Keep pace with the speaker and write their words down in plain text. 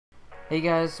Hey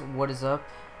guys, what is up?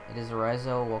 It is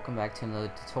Laszlo. Welcome back to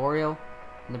another tutorial.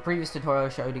 In the previous tutorial I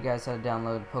showed you guys how to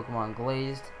download Pokemon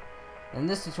Glazed. In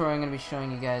this tutorial I'm going to be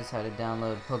showing you guys how to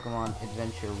download Pokemon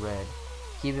Adventure Red.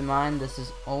 Keep in mind this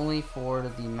is only for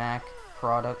the Mac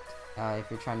product. If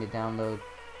you're trying to download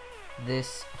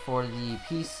this for the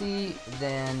PC,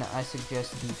 then I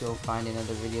suggest you go find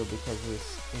another video because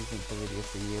this isn't the video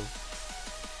for you.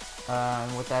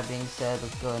 And with that being said,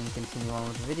 let's go ahead and continue on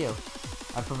with the video.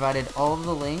 I provided all of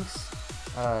the links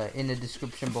in the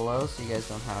description below, so you guys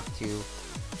don't have to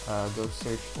go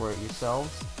search for it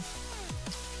yourselves.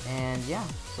 And yeah,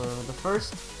 so the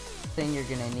first thing you're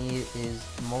gonna need is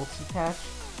Multipatch.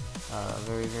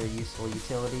 Very useful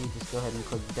utility. Just go ahead and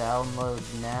click download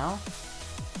now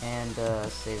and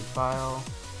save file,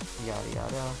 yada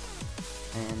yada.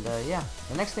 And yeah,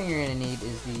 the next thing you're gonna need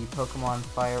is the Pokemon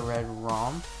Fire Red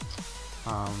Rom.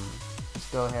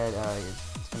 Just go ahead,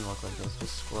 it's gonna look like this.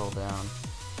 Just scroll down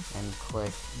and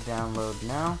click download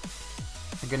now.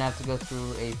 You're gonna have to go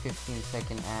through a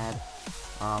 15-second ad.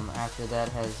 After that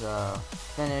has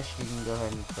finished, you can go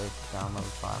ahead and click download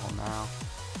file now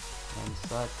and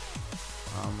such.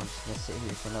 I'm just gonna sit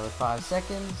here for another 5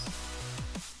 seconds.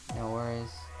 No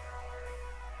worries.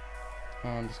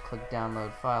 And just click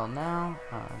download file now.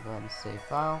 Go ahead and save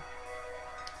file.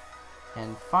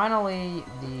 And finally,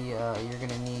 you're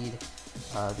gonna need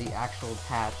the actual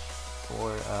patch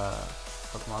for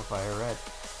Pokemon Fire Red.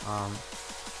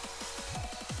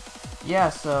 Yeah,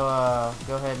 so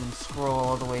go ahead and scroll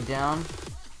all the way down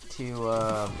to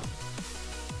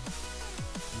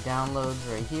downloads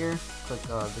right here. Click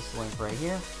this link right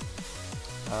here.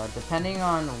 Depending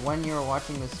on when you're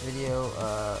watching this video,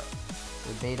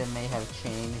 the beta may have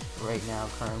changed. Right now,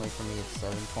 currently for me, it's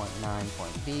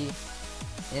 7.9.b.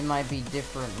 It might be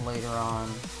different later on,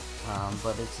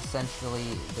 but it's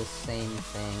essentially the same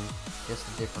thing, just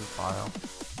a different file.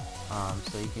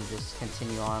 So you can just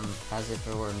continue on as if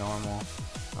it were normal.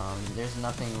 There's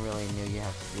nothing really new you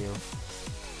have to do,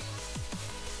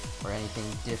 or anything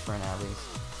different at least.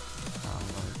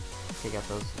 Take out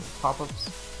those pop-ups,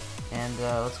 and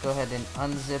let's go ahead and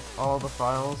unzip all the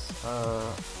files.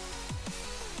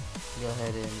 Go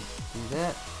ahead and do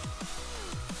that,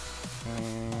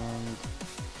 and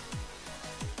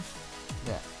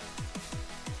that.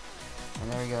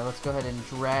 And there we go. Let's go ahead and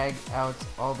drag out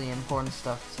all the important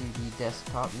stuff to the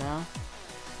desktop now.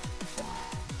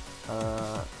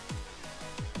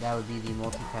 That would be the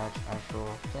multi-patch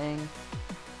actual thing.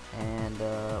 And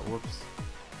whoops.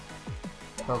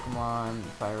 Pokemon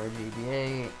Fire Red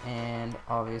GBA, and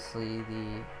obviously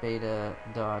the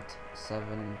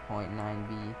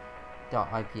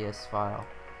beta.7.9b.ips file.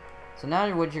 So now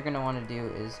what you're going to want to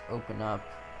do is open up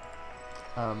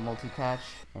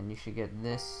Multipatch, and you should get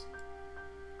this.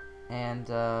 And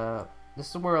this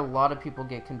is where a lot of people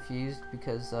get confused,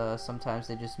 because sometimes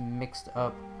they just mixed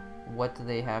up what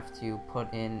they have to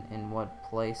put in what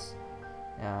place.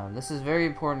 This is very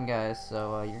important, guys,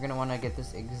 so you're going to want to get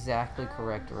this exactly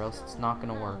correct, or else it's not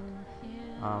going to work.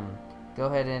 Go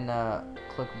ahead and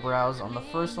click browse on the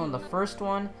first one. The first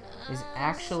one is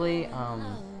actually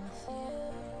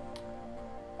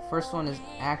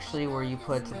where you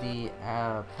put the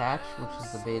patch, which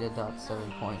is the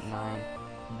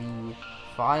beta.7.9b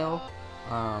file.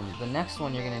 The next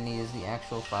one you're going to need is the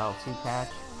actual file to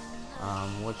patch,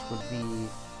 which would be,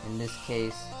 in this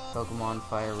case, Pokemon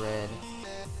Fire Red.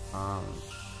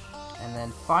 And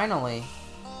then finally,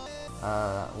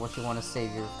 what you want to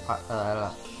save your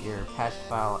patch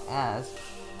file as,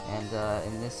 and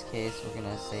in this case we're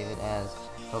going to save it as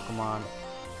Pokemon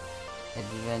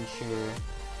Adventure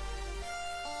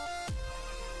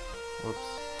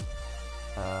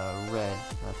Red.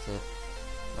 That's it.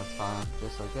 That's fine,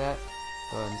 just like that.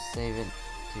 Go ahead and save it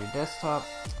to your desktop,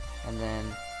 and then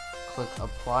click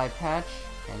apply patch,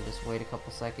 and just wait a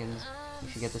couple seconds. You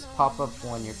should get this pop-up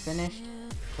when you're finished.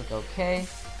 Click OK,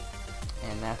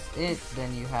 and that's it.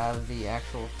 Then you have the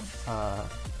actual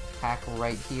pack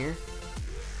right here,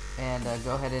 and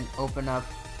go ahead and open up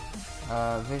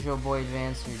Visual Boy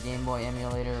Advance, your Game Boy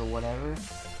emulator, or whatever,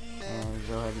 and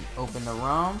go ahead and open the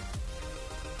ROM.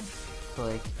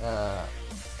 Click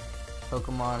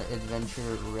Pokemon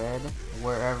Adventure Red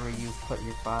wherever you put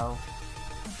your file,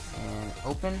 and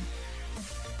open,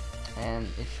 and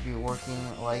it should be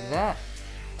working like that.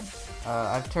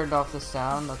 I've turned off the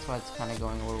sound, that's why it's kind of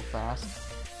going a little fast.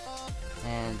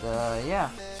 And yeah,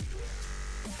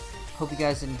 hope you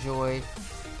guys enjoy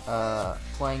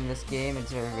playing this game.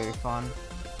 It's very fun.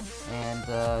 And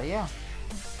yeah,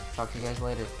 talk to you guys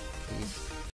later. Peace.